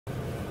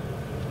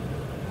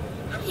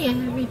Hey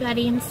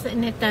everybody, I'm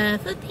sitting at the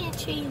food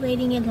pantry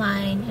waiting in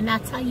line, and I'll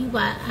tell you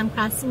what, I'm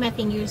crossing my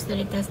fingers that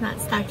it does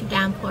not start to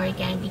downpour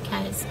again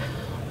because,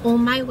 oh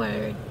my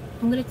word,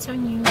 I'm going to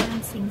turn you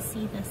around so you can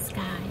see the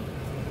sky.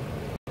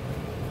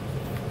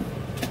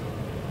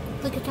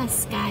 Look at that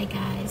sky,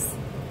 guys.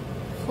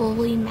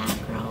 Holy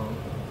mackerel.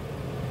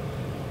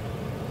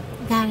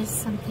 That is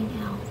something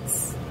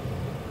else.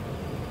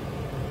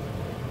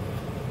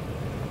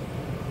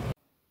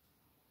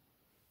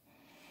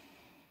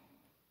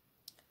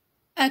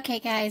 Okay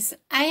guys,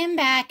 I am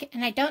back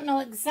and I don't know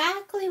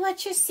exactly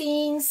what you're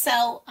seeing,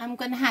 so I'm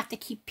going to have to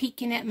keep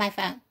peeking at my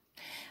phone.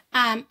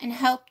 And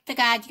hope to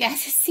God you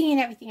guys are seeing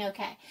everything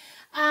okay.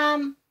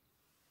 I've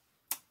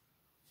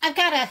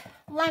got a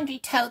laundry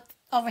tote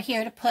over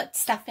here to put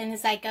stuff in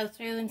as I go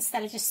through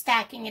instead of just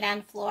stacking it on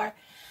the floor.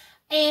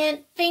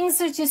 And things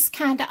are just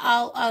kind of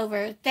all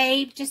over.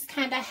 They just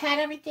kind of had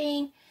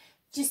everything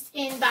just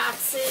in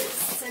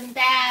boxes and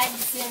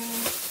bags, and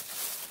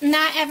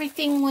not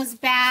everything was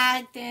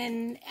bagged,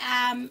 and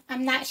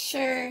I'm not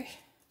sure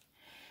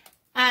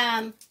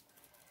how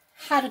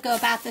to go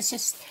about this.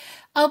 Just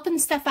open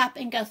stuff up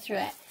and go through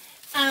it.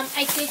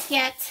 I did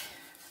get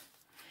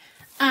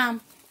a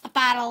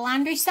bottle of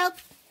laundry soap.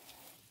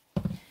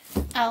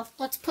 Oh,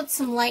 let's put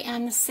some light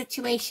on the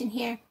situation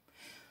here.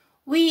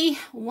 We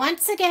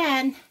once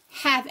again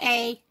have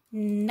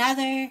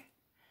another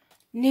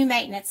new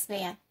maintenance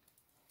man.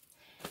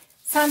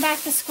 So I'm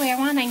back to square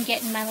one. I'm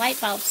getting my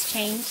light bulbs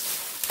changed.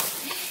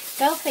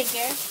 Go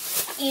figure.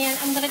 And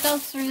I'm going to go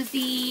through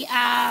the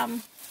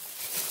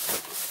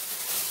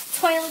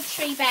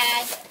toiletry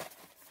bag.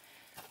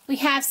 We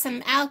have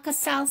some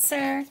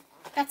Alka-Seltzer.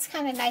 That's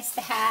kind of nice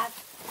to have.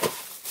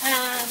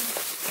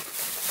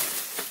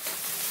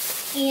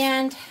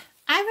 And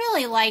I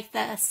really like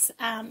this.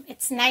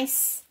 It's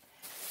nice.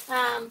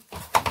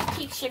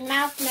 Keeps your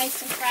mouth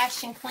nice and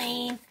fresh and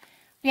clean.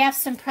 We have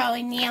some Pro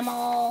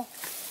Enamel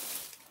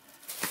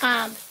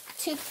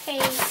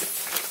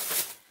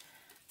toothpaste,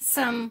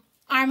 some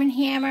Arm &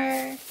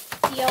 Hammer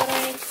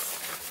deodorant.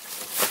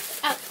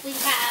 Oh, we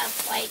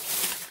have like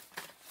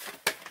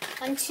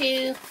 1,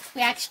 2.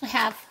 We actually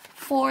have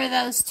 4 of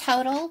those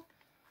total.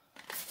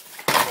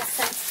 The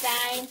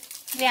Sensodyne.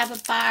 We have a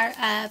bar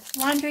of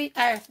laundry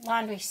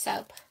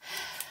soap,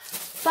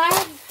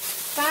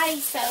 body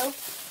soap,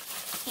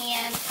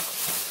 and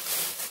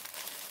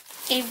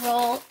a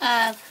roll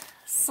of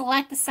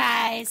select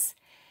size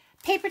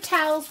paper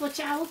towels, which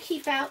I will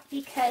keep out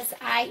because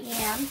I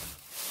am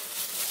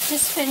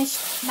just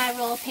finished my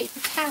roll of paper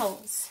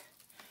towels.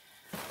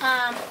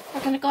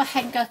 We're going to go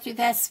ahead and go through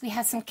this. We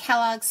have some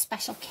Kellogg's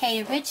Special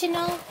K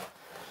Original.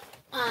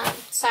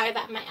 Sorry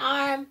about my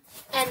arm.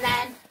 And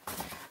then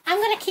I'm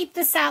going to keep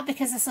this out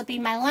because this will be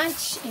my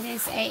lunch. It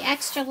is a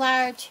extra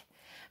large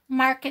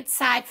market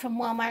side from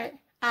Walmart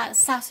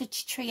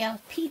sausage trio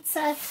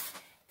pizza.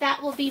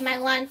 That will be my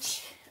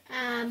lunch.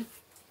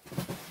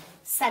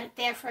 Set it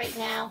there for right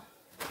now.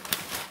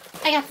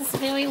 I got this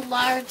very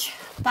large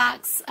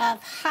box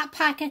of Hot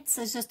Pockets.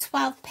 There's a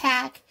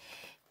 12-pack.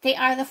 They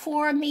are the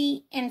 4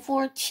 meat and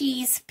 4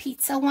 cheese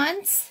pizza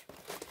ones.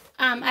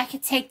 I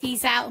could take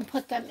these out and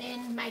put them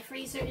in my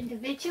freezer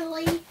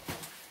individually.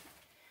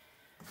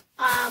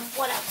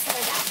 What else have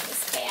I got in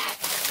this bag?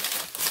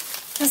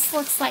 This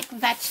looks like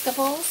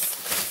vegetables.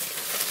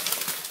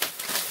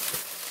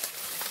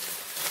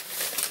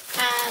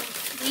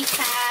 We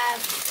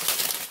have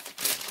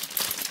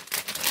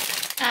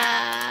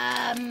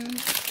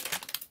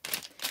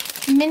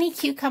mini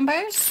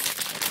cucumbers.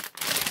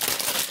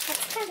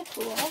 That's kind of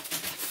cool.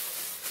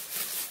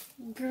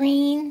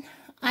 Green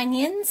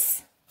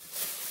onions.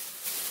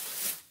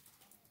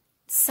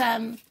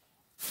 Some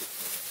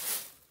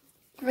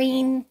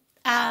green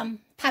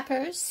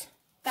peppers,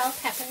 bell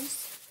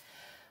peppers.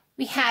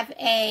 We have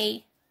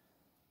a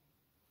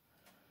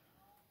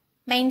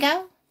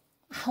mango.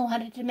 I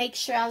wanted to make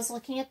sure I was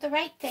looking at the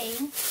right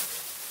thing.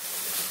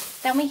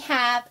 Then we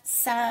have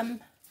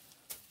some,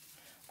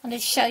 I'm going to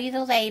show you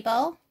the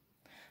label,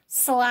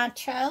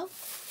 cilantro.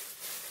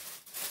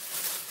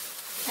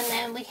 And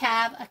then we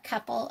have a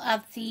couple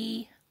of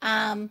the,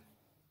 I'm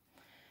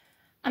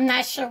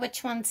not sure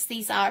which ones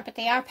these are, but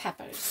they are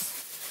peppers.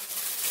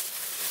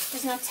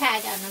 There's no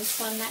tag on them,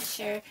 so I'm not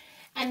sure.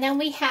 And then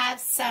we have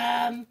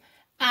some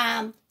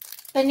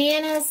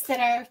bananas that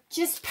are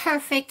just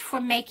perfect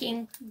for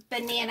making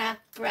banana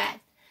bread.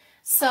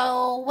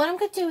 So what I'm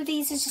going to do with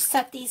these is just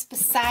set these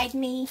beside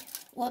me.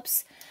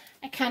 Whoops,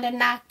 I kind of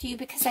knocked you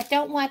because I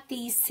don't want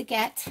these to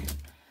get,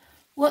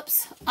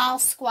 whoops, all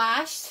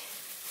squashed.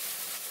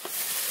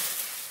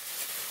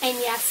 And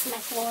yes, my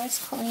floor is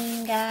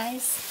clean,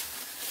 guys,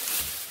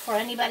 before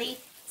anybody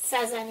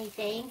says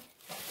anything.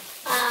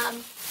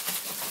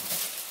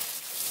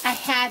 I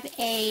have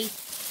a,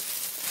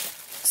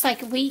 looks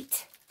like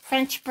wheat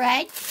French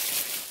bread.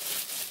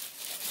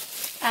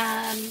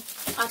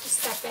 I'll just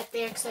set that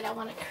there because I don't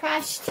want it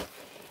crushed.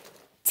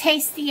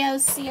 Tasty-O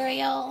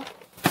cereal.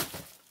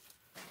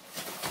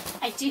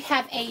 I do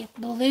have a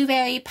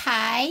blueberry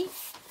pie.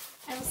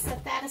 I will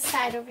set that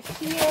aside over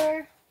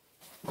here.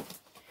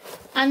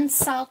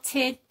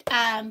 unsalted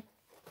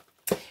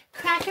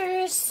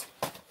crackers.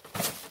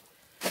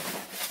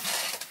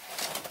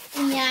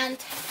 And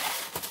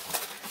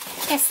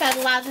like I said,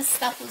 a lot of this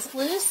stuff was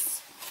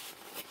loose.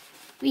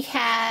 We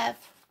have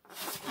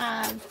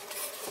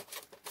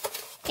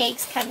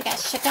eggs kind of got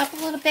shook up a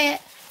little bit.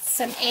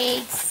 Some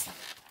eggs.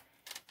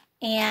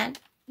 And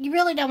you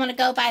really don't want to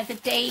go by the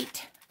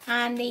date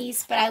on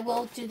these, but I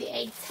will do the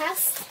egg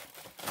test.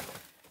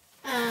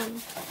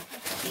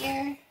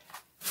 Here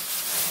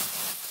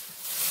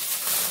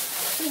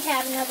we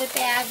have another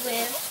bag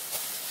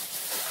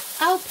with,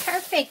 oh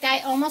perfect, I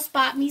almost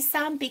bought me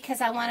some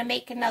because I want to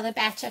make another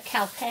batch of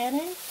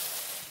calpanin.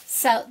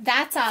 So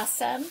that's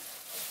awesome.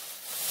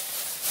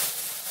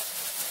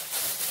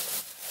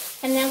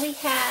 And then we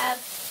have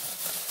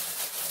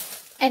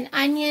an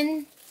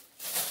onion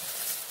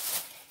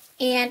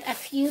and a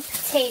few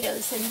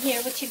potatoes in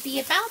here, which would be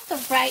about the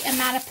right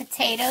amount of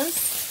potatoes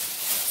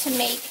to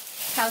make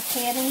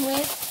calpanin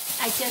with.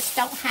 I just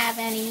don't have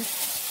any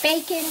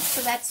bacon,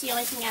 so that's the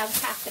only thing I would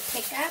have to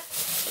pick up.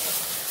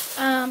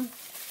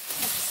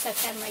 Let's set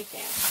them right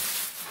there.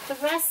 The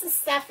rest of the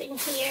stuff in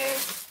here,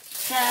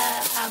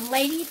 the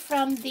lady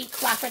from the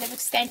Cooperative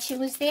Extension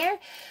was there.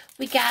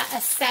 We got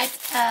a set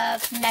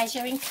of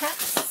measuring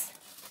cups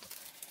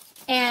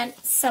and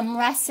some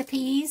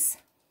recipes.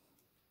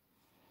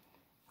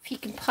 If you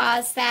can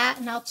pause that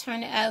and I'll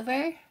turn it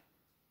over.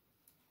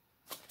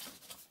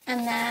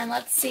 And then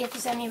let's see if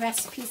there's any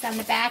recipes on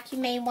the back you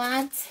may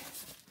want.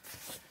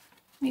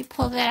 Let me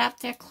pull that up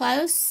there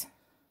close.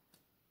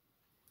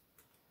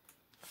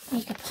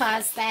 You can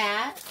pause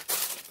that.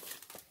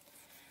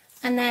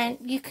 And then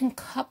you can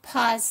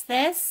pause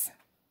this.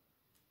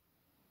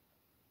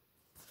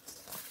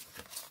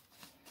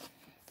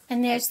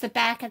 And there's the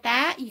back of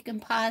that. You can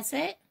pause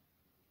it.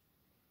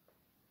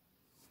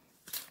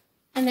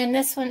 And then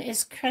this one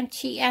is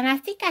crunchy. And I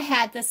think I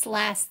had this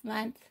last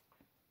month.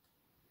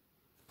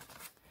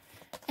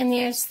 And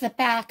there's the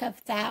back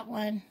of that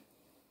one.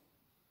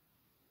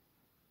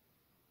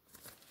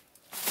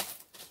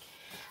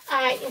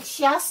 Alright, and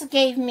she also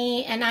gave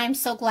me, and I'm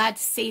so glad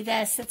to see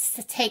this, it's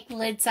to take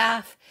lids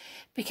off.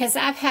 Because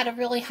I've had a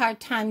really hard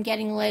time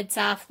getting lids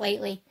off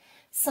lately.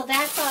 So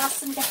that's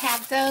awesome to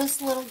have those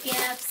little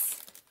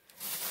gifts.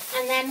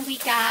 And then we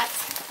got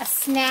a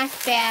snack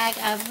bag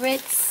of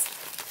Ritz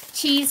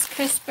cheese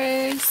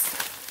crispers.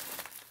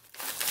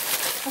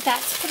 Well,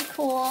 that's pretty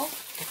cool.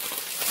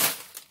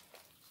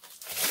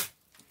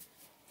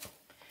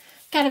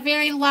 Got a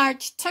very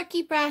large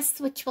turkey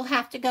breast, which will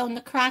have to go in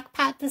the crock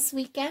pot this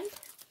weekend.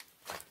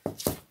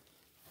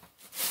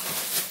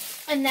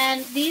 And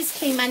then these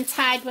came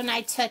untied when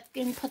I took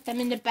and put them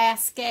in the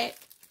basket.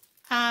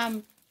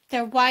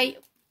 They're white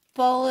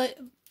bullet,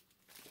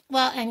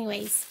 well,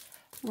 anyways,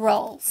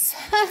 rolls.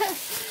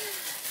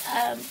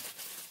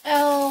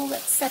 Oh,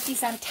 let's set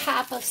these on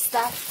top of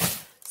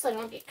stuff so they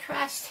don't get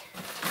crushed.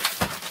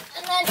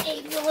 And then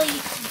a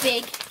really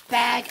big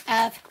bag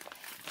of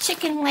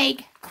chicken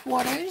leg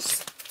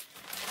quarters.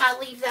 I'll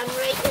leave them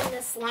right in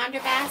this launder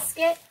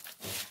basket.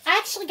 I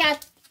actually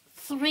got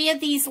 3 of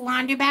these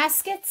launder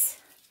baskets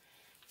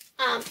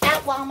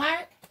at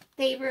Walmart.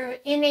 They were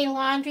in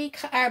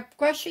a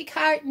grocery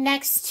cart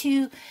next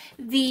to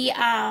the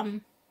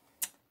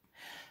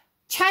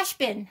trash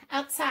bin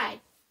outside.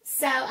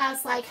 So I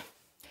was like,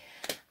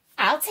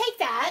 I'll take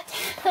that.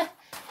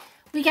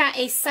 We got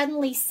a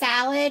Suddenly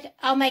salad.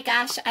 Oh my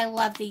gosh, I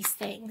love these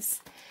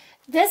things.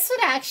 This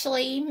would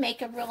actually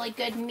make a really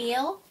good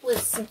meal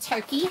with some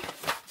turkey.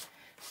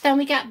 Then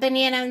we got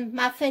banana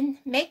muffin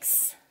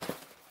mix.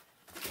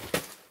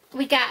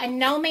 We got a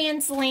No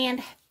Man's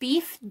Land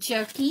beef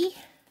jerky.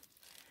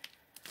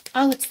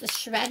 Oh, it's the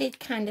shredded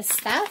kind of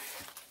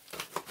stuff.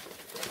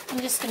 I'm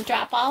just going to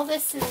drop all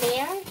this in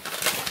there.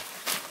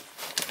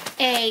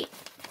 A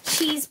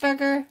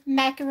cheeseburger,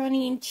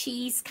 macaroni and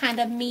cheese kind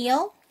of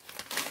meal.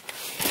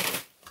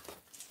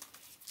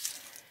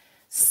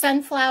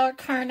 Sunflower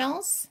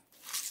kernels.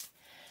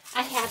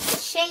 I have the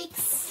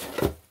shakes.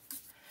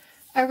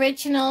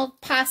 Original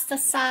pasta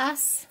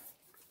sauce.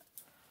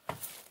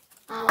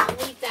 I'll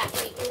leave that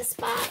right in this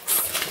box.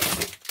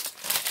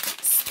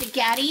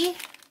 Spaghetti.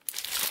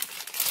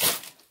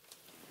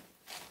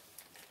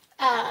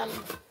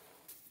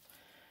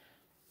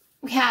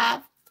 We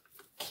have a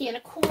can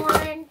of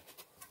corn,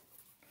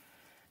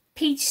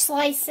 peach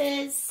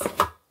slices,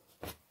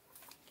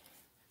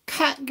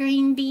 cut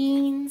green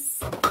beans,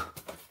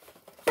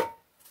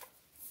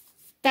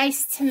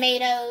 diced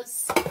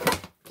tomatoes,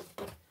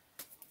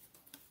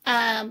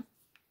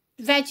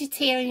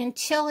 vegetarian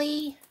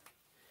chili,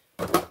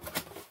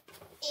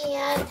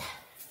 and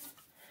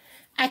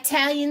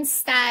Italian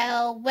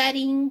style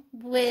wedding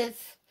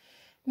with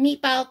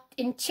meatball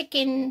and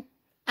chicken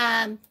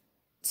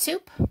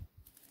soup,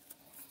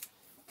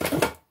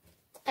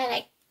 and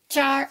a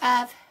jar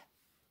of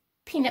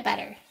peanut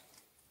butter.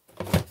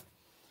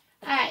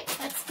 Alright,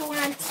 let's go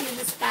on to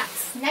this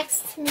box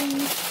next to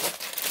me.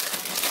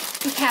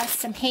 We have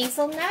some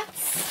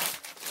hazelnuts,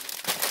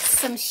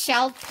 some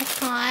shelled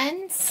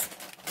pecans,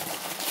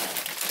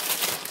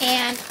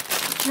 and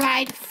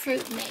dried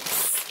fruit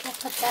mix. I'll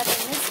put that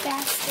in this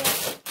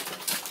basket.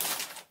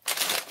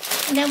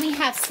 And then we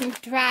have some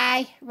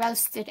dry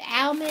roasted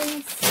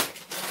almonds,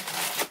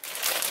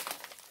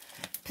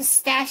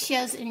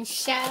 pistachios in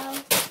shell.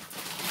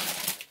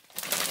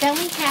 Then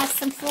we have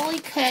some fully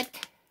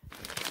cooked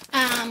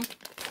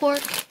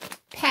pork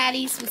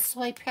patties with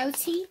soy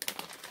protein.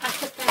 I'll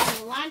put that in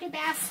the laundry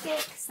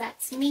basket because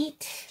that's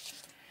meat.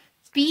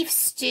 Beef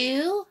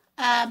stew.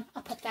 I'll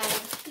put that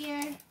in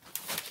here.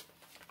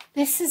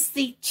 This is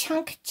the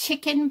chunk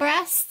chicken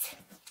breast.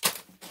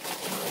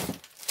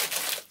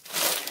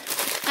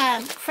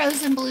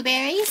 Frozen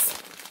blueberries.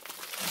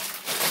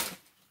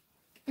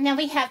 Now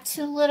we have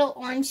 2 little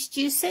orange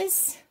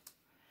juices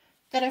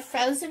that are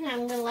frozen.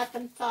 I'm going to let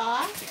them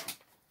thaw.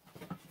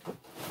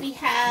 We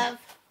have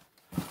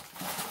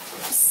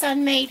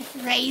sun-made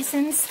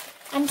raisins.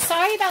 I'm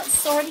sorry about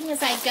sorting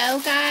as I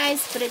go,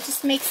 guys, but it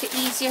just makes it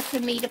easier for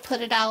me to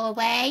put it all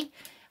away.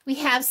 We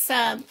have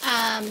some,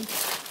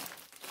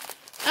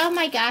 oh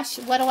my gosh,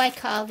 what do I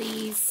call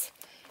these?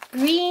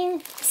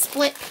 Green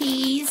split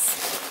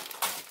peas.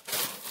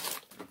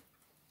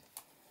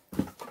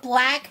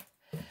 Black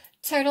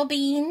turtle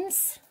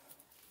beans,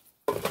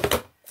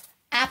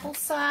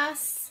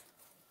 applesauce,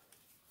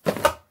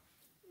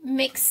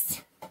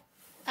 mixed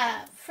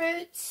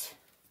fruit,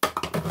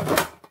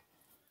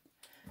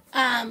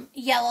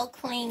 yellow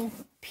clean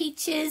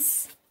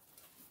peaches,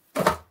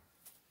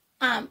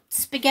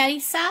 spaghetti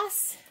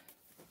sauce,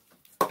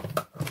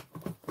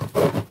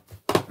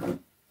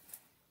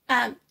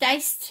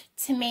 diced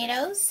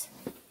tomatoes,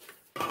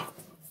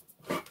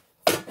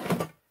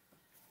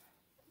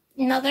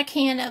 another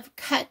can of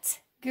cut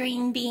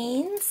green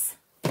beans,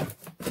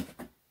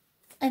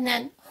 and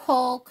then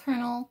whole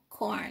kernel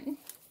corn,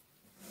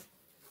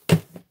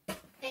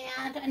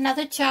 and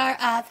another jar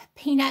of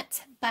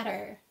peanut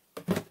butter.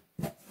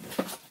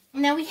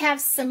 Now we have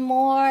some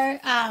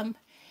more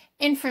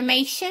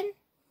information,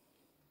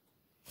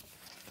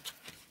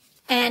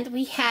 and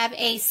we have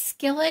a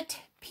skillet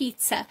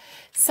pizza.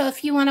 So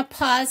if you want to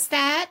pause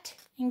that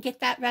and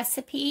get that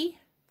recipe.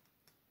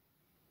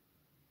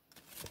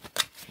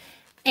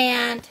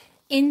 And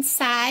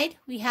inside,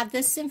 we have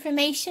this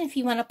information if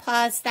you want to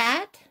pause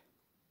that.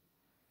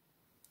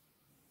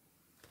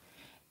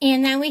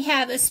 And then we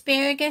have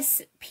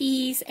asparagus,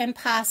 peas, and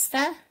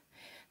pasta.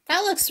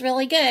 That looks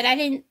really good.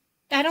 I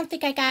don't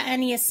think I got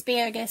any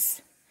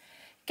asparagus.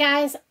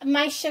 Guys,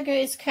 my sugar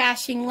is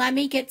crashing. Let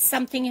me get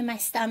something in my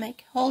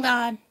stomach. Hold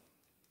on.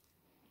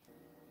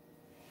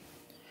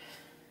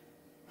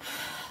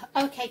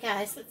 Okay,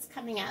 guys, it's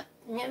coming up.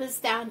 It was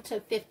down to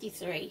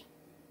 53.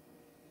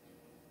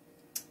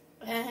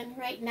 And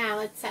right now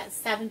it's at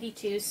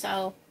 72,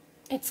 so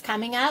it's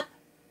coming up.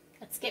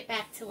 Let's get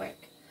back to work.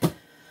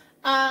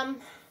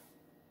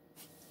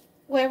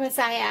 Where was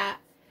I at?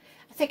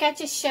 I think I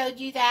just showed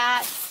you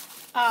that.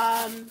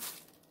 I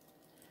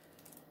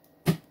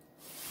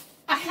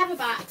have a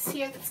box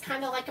here that's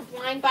kind of like a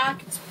blind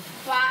box.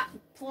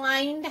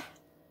 Blind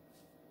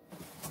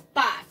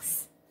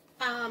box.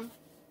 Let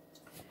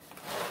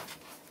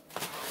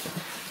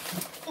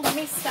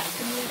me set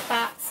the new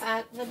box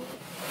out. Let me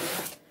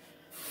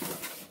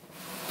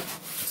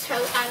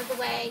tote out of the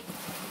way.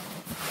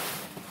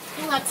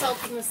 And let's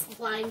open this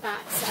blind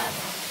box up.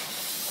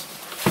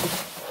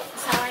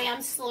 Sorry,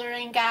 I'm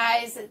slurring,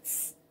 guys.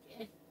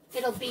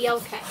 It'll be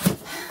okay.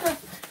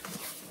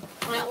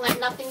 I don't let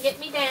nothing get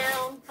me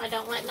down. I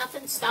don't let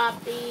nothing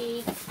stop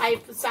me. I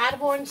was out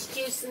of orange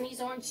juice, and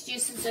these orange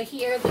juices are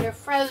here that are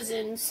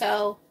frozen.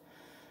 So,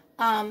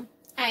 I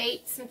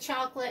ate some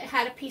chocolate,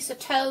 had a piece of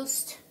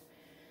toast,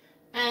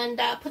 and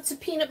put some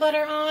peanut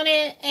butter on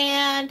it,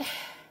 and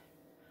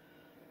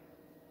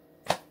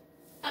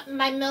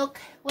my milk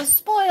was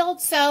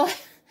spoiled, so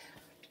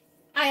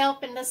I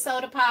opened the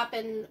soda pop,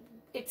 and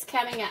it's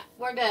coming up.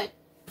 We're good.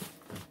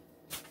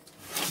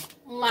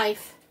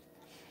 Life.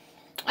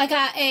 I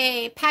got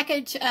a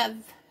package of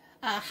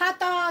hot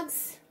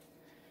dogs.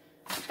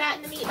 Put that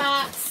in the meat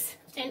box.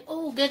 And,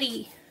 oh,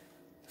 goody.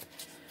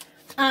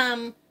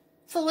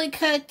 Fully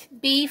cooked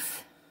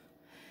beef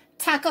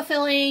taco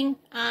filling.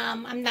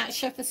 I'm not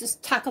sure if this is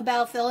Taco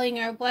Bell filling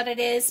or what it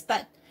is,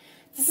 but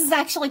this is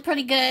actually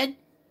pretty good.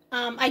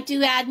 I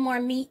do add more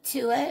meat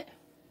to it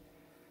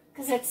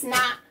because it's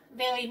not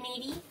very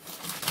meaty.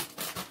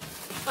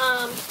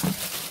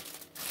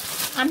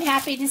 I'm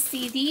happy to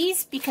see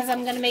these because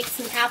I'm going to make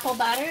some apple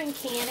butter and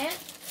can it.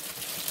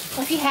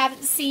 If you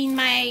haven't seen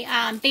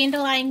my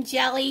dandelion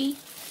jelly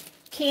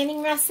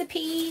canning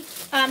recipe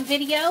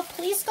video,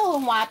 please go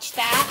and watch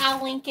that.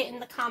 I'll link it in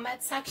the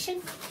comment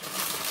section.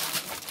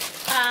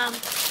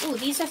 Ooh,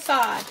 these are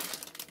thawed.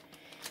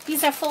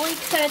 These are fully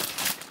cooked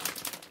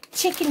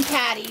chicken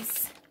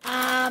patties.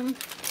 I'm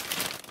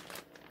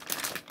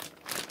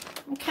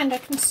kind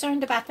of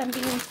concerned about them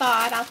being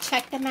thawed. I'll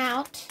check them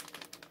out.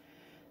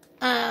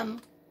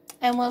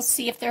 And we'll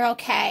see if they're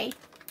okay.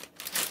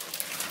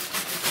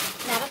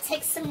 That'll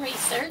take some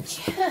research.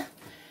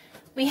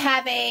 We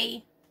have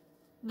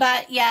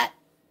but yet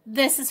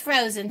this is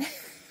frozen.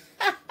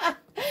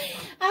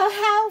 Oh,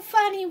 how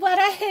funny. What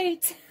I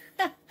cute.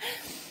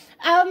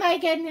 Oh my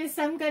goodness,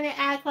 I'm going to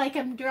act like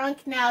I'm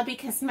drunk now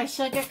because my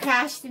sugar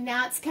crashed and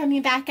now it's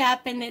coming back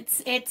up, and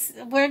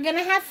we're going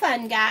to have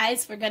fun,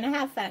 guys. We're going to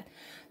have fun.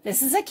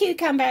 This is a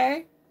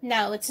cucumber.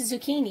 No, it's a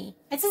zucchini.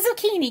 It's a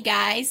zucchini,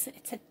 guys.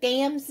 It's a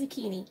damn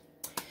zucchini.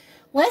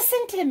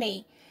 Listen to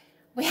me.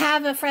 We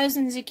have a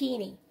frozen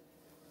zucchini.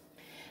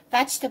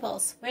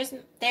 Vegetables.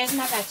 There's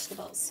my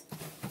vegetables.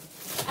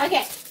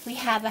 Okay, we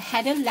have a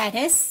head of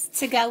lettuce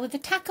to go with the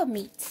taco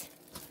meat.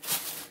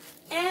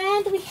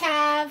 And we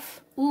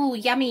have, ooh,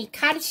 yummy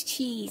cottage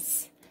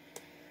cheese.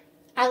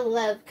 I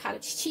love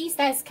cottage cheese.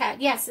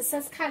 Yes, it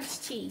says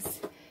cottage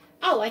cheese.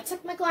 Oh, I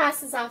took my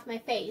glasses off my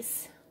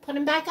face. Put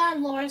them back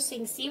on, Laura, so you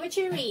can see what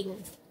you're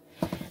reading.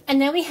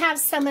 And then we have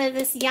some of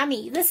this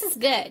yummy. This is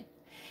good.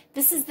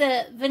 This is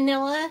the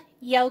vanilla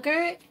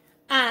yogurt.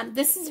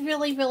 This is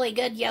really, really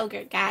good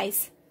yogurt,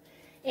 guys.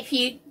 If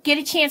you get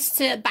a chance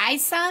to buy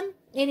some,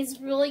 it is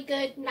really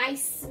good,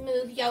 nice,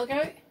 smooth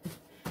yogurt.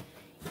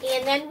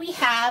 And then we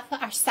have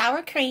our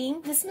sour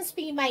cream. This must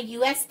be my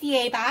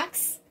USDA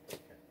box.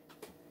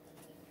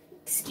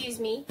 Excuse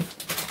me.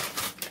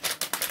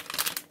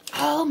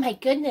 Oh my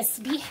goodness,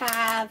 we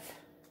have,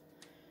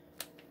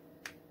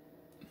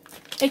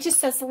 it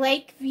just says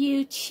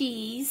Lakeview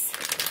cheese.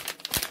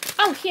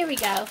 Oh, here we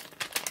go.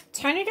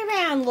 Turn it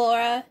around,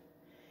 Laura.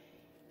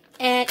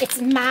 And it's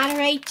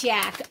Monterey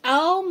Jack.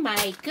 Oh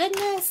my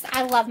goodness,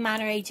 I love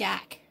Monterey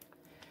Jack.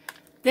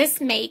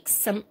 This makes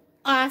some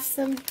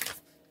awesome,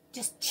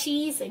 just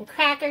cheese and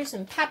crackers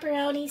and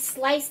pepperoni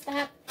sliced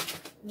up.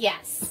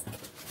 Yes.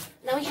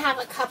 Then we have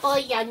a couple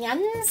of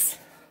onions.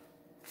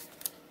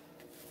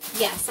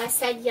 Yes, I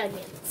said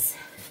onions.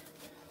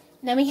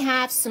 Then we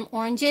have some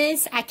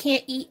oranges. I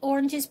can't eat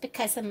oranges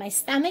because of my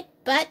stomach,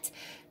 but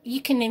you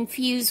can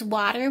infuse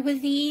water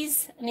with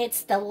these, and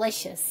it's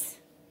delicious.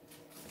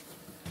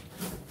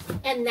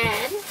 And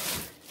then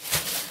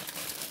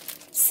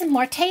some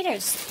more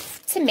taters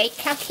to make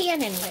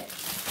calcannon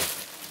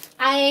with.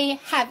 I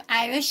have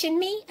Irish in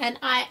me, and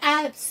I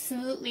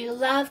absolutely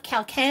love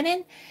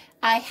calcannon.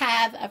 I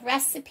have a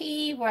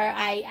recipe where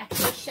I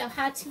actually show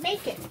how to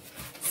make it.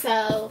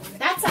 So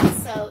that's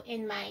also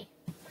in my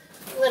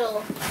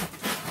little,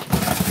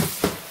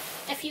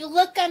 if you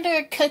look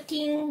under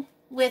cooking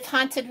with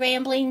Haunted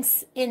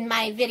Ramblings in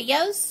my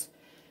videos,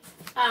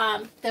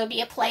 there'll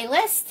be a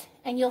playlist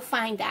and you'll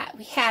find that.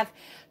 We have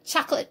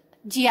chocolate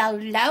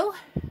giallo.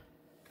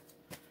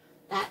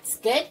 That's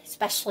good,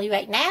 especially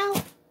right now.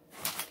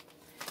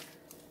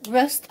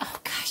 Roast, oh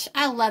gosh,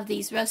 I love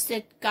these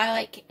roasted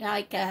garlic,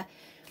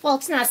 well,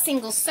 it's not a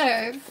single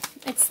serve.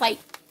 It's like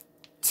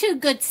 2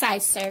 good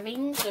size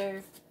servings,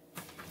 or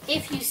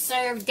if you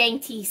serve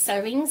dainty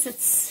servings,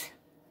 it's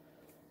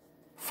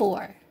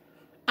 4.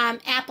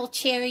 Apple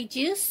cherry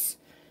juice.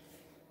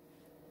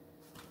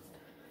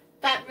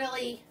 That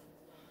really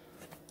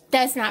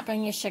does not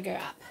bring your sugar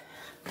up.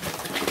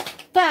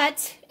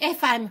 But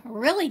if I'm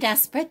really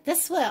desperate,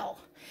 this will.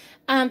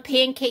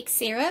 Pancake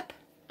syrup.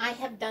 I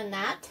have done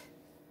that.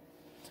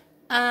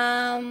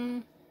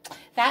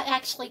 That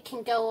actually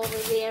can go over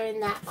there in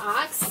that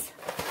box.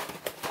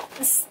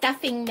 The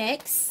stuffing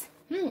mix.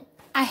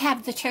 I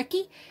have the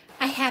turkey.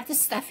 I have the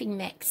stuffing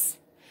mix.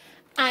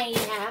 I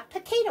have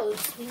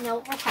potatoes. We know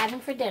what we're having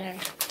for dinner.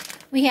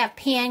 We have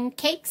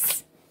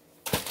pancakes.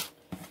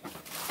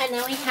 And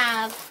then we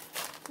have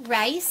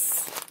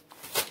rice.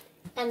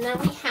 And then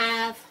we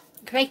have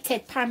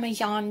grated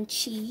Parmesan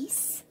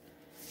cheese.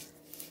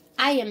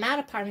 I am out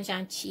of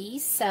Parmesan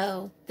cheese,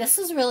 so this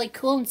is really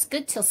cool, and it's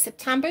good till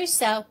September,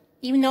 so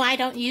even though I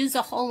don't use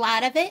a whole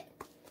lot of it,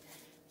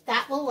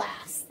 that will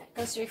last. That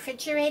goes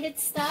refrigerated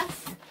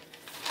stuff.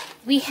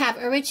 We have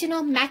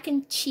original mac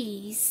and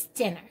cheese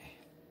dinner.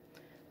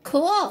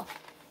 Cool.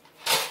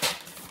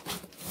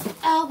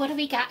 Oh, what do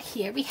we got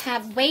here? We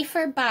have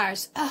wafer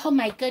bars. Oh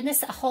my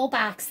goodness, a whole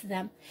box of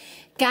them.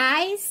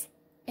 Guys,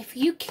 if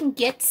you can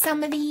get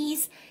some of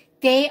these,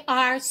 they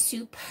are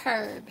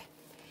superb.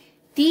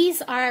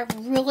 These are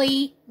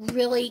really,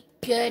 really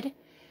good.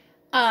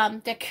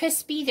 They're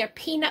crispy. They're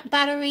peanut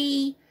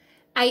buttery.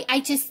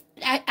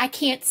 I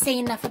can't say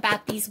enough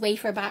about these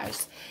wafer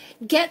bars.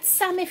 Get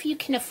some if you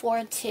can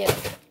afford to.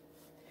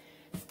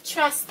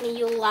 Trust me,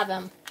 you'll love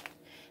them.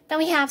 Then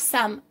we have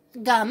some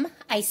gum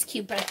ice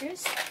cube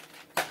burgers.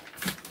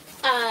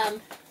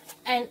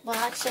 And, well,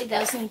 actually,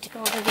 those need to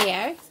go over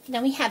there.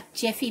 Then we have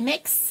Jiffy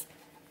Mix.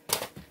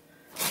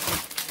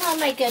 Oh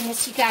my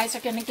goodness, you guys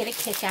are going to get a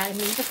kick out of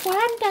me. Before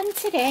I'm done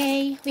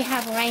today, we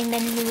have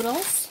ramen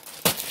noodles.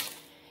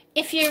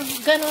 If you're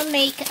going to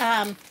make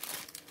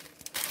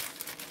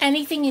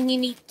anything and you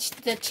need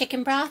the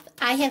chicken broth,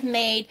 I have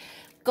made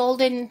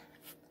golden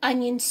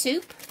onion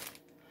soup.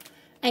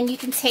 And you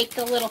can take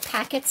the little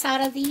packets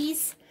out of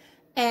these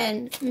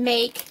and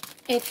make,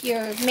 if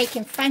you're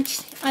making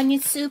French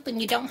onion soup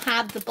and you don't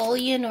have the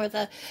bouillon or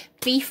the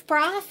beef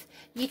broth,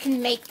 you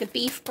can make the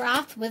beef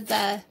broth with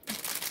the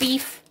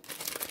beef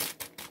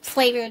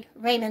flavored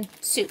ramen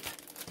soup.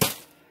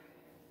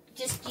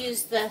 Just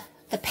use the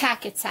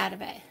packets out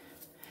of it.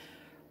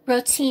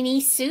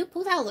 Rotini soup.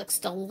 Oh, that looks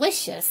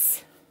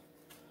delicious.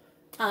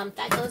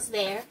 That goes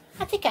there.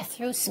 I think I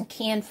threw some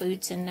canned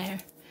foods in there.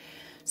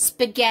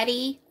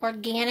 Spaghetti,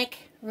 organic.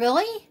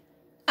 Really?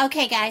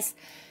 Okay, guys.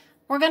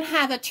 We're going to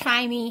have a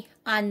try me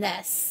on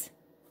this.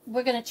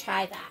 We're going to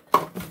try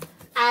that.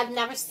 I've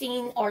never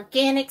seen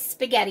organic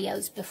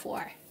SpaghettiOs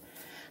before.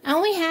 I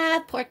only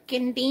have pork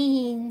and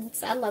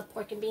beans. I love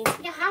pork and beans.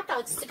 We got hot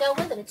dogs to go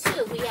with them,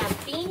 too. We have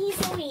beanies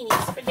and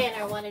weenies for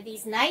dinner one of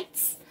these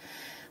nights.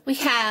 We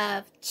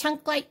have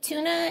chunk light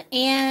tuna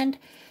and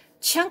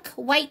chunk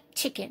white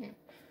chicken.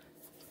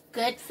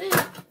 Good food.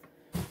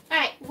 All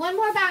right, one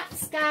more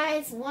box,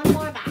 guys. One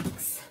more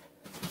box.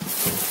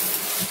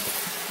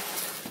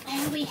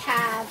 And we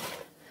have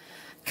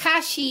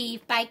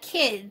Kashi by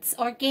Kids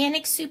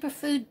Organic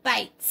Superfood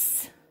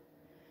Bites.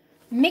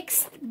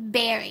 Mixed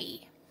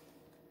berry.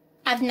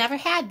 I've never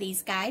had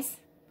these, guys.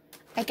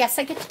 I guess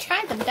I get to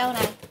try them, don't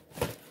I?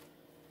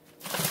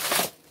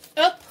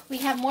 Oh, we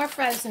have more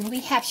frozen. We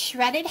have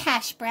shredded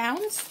hash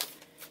browns.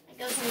 That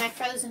goes in my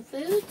frozen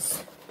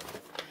foods.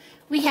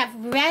 We have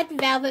red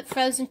velvet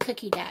frozen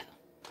cookie dough.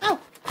 Oh,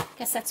 I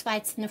guess that's why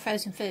it's in the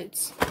frozen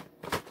foods.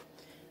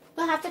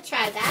 We'll have to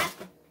try that.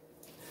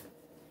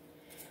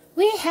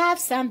 We have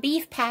some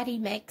beef patty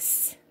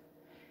mix.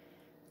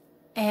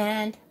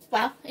 And,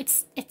 well,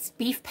 it's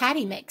beef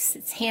patty mix.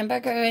 It's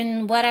hamburger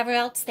and whatever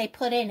else they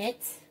put in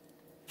it.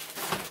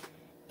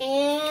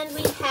 And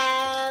we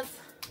have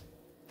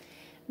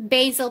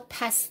basil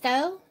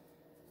pesto.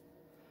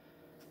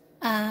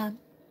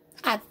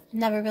 I've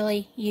never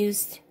really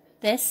used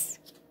this.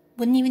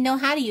 Wouldn't even know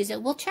how to use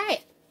it. We'll try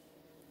it.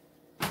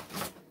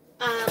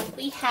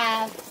 We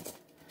have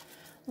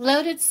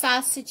loaded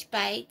sausage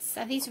bites.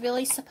 Are these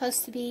really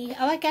supposed to be?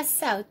 Oh, I guess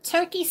so.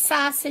 Turkey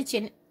sausage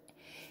and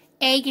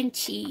egg and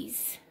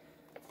cheese.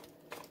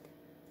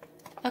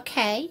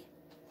 Okay.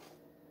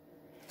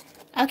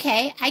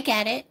 Okay, I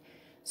get it.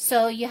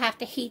 So you have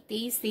to heat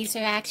these. These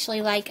are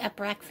actually like a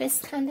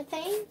breakfast kind of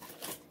thing.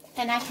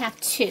 And I have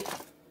 2.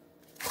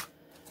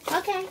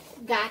 Okay,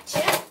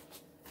 gotcha.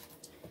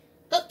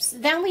 Oops,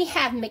 then we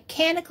have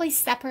mechanically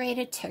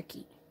separated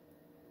turkey.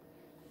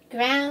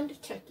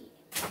 Ground turkey.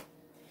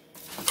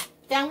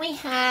 Then we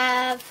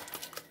have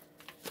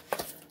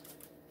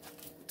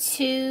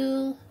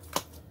 2,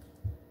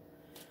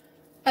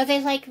 are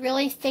they like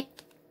really thick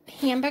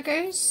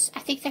hamburgers? I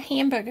think they're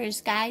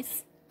hamburgers,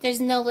 guys. There's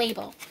no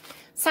label.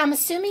 So I'm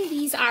assuming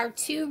these are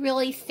 2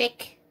 really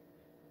thick,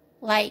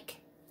 like,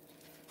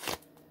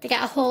 they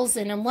got holes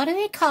in them. What do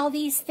they call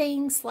these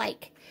things?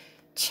 Like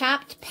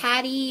chopped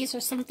patties or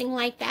something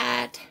like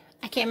that.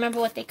 I can't remember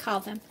what they call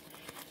them.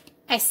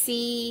 I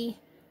see,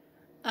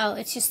 oh,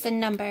 it's just a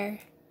number.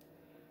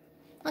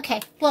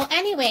 Okay, well,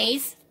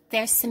 anyways,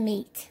 there's some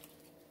meat.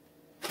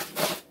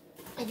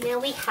 And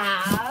then we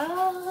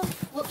have,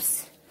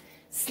 whoops,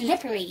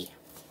 slippery,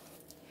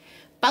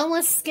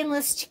 boneless,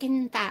 skinless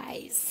chicken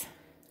thighs.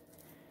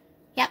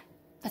 Yep,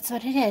 that's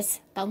what it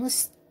is.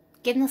 Boneless,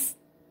 skinless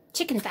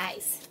chicken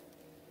thighs.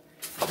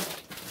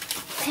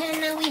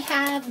 And then we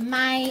have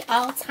my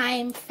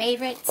all-time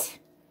favorite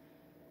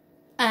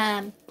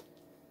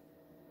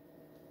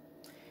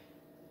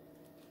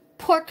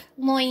pork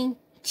loin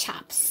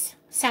chops.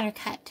 Center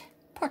cut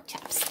pork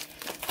chops.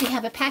 We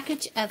have a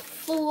package of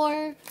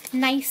 4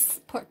 nice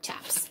pork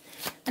chops.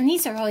 And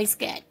these are always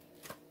good.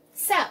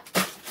 So,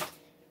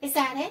 is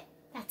that it?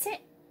 That's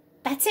it.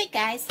 That's it,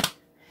 guys.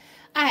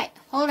 Alright,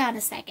 hold on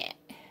a second.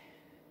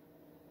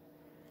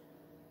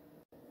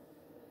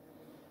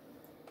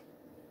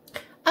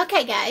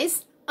 Okay,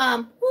 guys.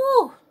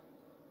 Woo,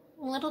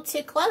 a little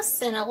too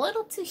close and a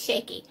little too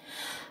shaky.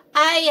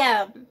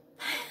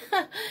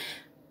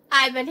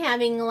 I've been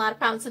having a lot of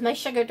problems with my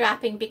sugar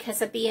dropping because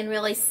of being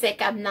really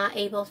sick. I'm not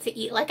able to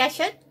eat like I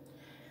should.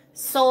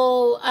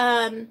 So,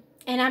 and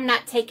I'm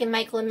not taking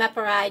my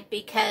glimepiride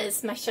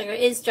because my sugar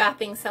is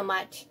dropping so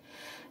much.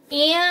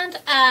 And,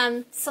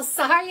 so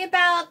sorry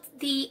about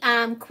the,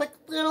 quick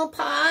little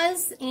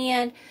pause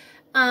and,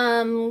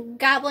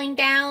 gobbling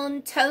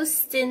down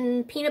toast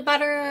and peanut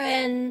butter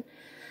and,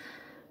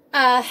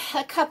 a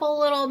couple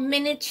little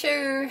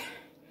miniature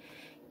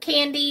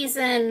candies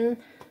and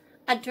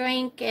a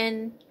drink,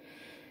 and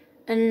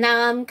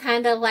now I'm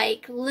kind of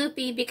like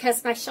loopy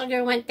because my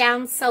sugar went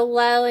down so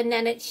low and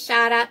then it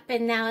shot up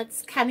and now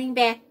it's coming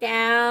back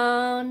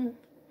down.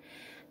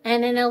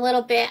 And in a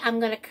little bit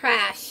I'm going to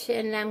crash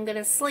and I'm going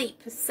to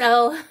sleep.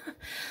 So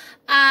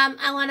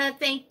I want to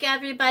thank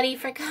everybody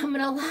for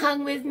coming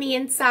along with me,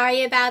 and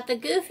sorry about the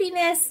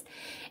goofiness.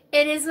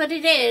 It is what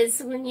it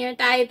is. When you're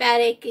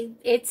diabetic,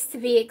 it's to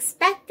be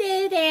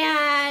expected,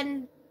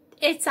 and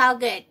it's all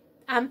good.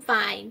 I'm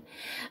fine.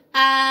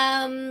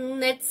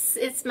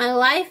 It's my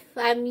life.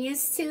 I'm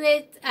used to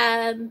it.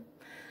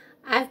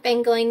 I've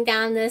been going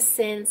down this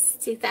since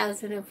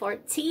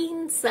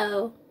 2014,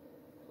 so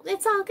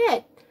it's all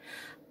good.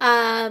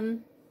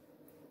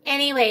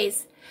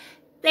 Anyways,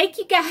 thank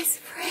you guys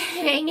for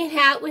hanging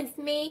out with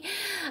me.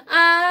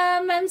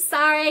 I'm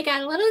sorry I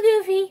got a little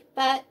goofy,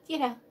 but you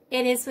know,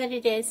 it is what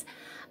it is.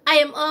 I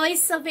am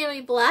always so very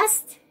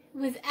blessed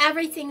with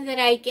everything that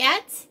I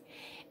get.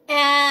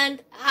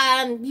 And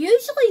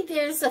Usually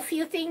there's a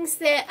few things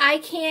that I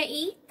can't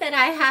eat that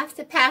I have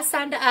to pass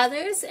on to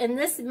others. And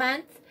this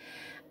month,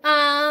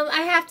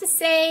 I have to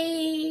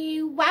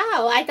say,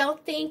 wow, I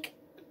don't think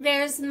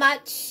there's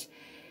much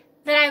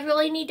that I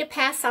really need to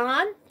pass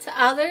on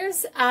to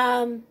others.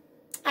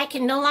 I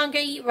can no longer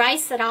eat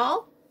rice at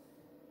all.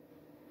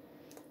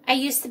 I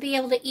used to be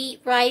able to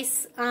eat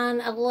rice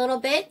on a little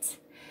bit.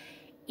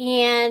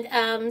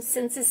 And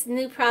since this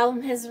new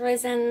problem has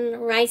arisen,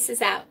 rice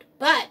is out.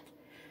 But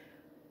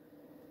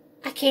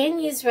I can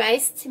use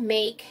rice to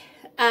make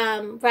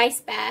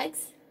rice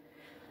bags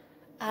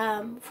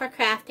for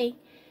crafting,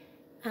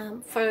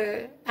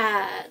 for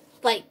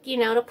like, you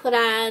know, to put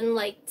on,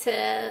 like,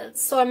 to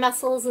sore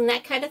muscles and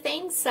that kind of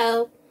thing.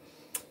 So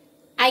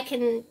I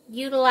can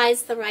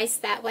utilize the rice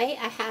that way.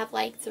 I have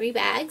like 3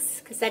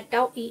 bags because I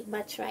don't eat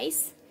much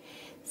rice.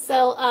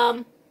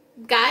 So,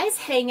 guys,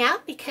 hang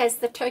out because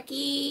the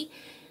turkey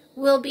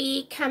will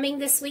be coming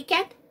this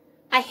weekend.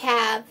 I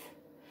have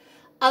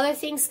other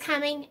things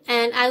coming,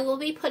 and I will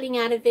be putting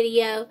out a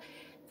video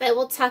that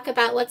will talk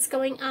about what's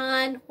going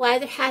on, why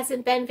there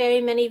hasn't been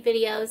very many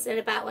videos, and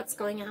about what's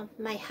going on with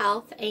my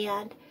health.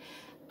 And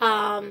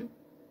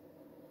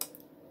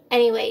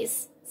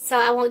anyways, so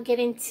I won't get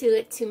into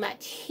it too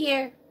much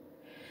here.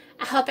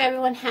 I hope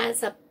everyone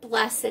has a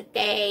blessed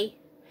day.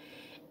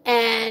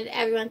 And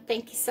everyone,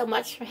 thank you so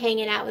much for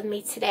hanging out with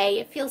me today.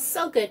 It feels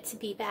so good to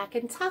be back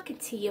and talking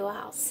to you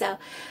all. So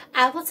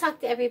I will talk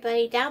to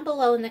everybody down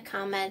below in the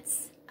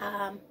comments.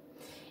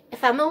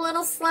 If I'm a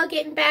little slow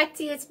getting back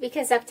to you, it's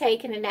because I've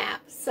taken a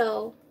nap.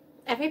 So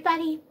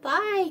everybody,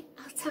 bye.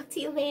 I'll talk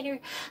to you later.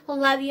 I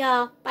love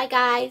y'all. Bye,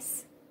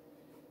 guys.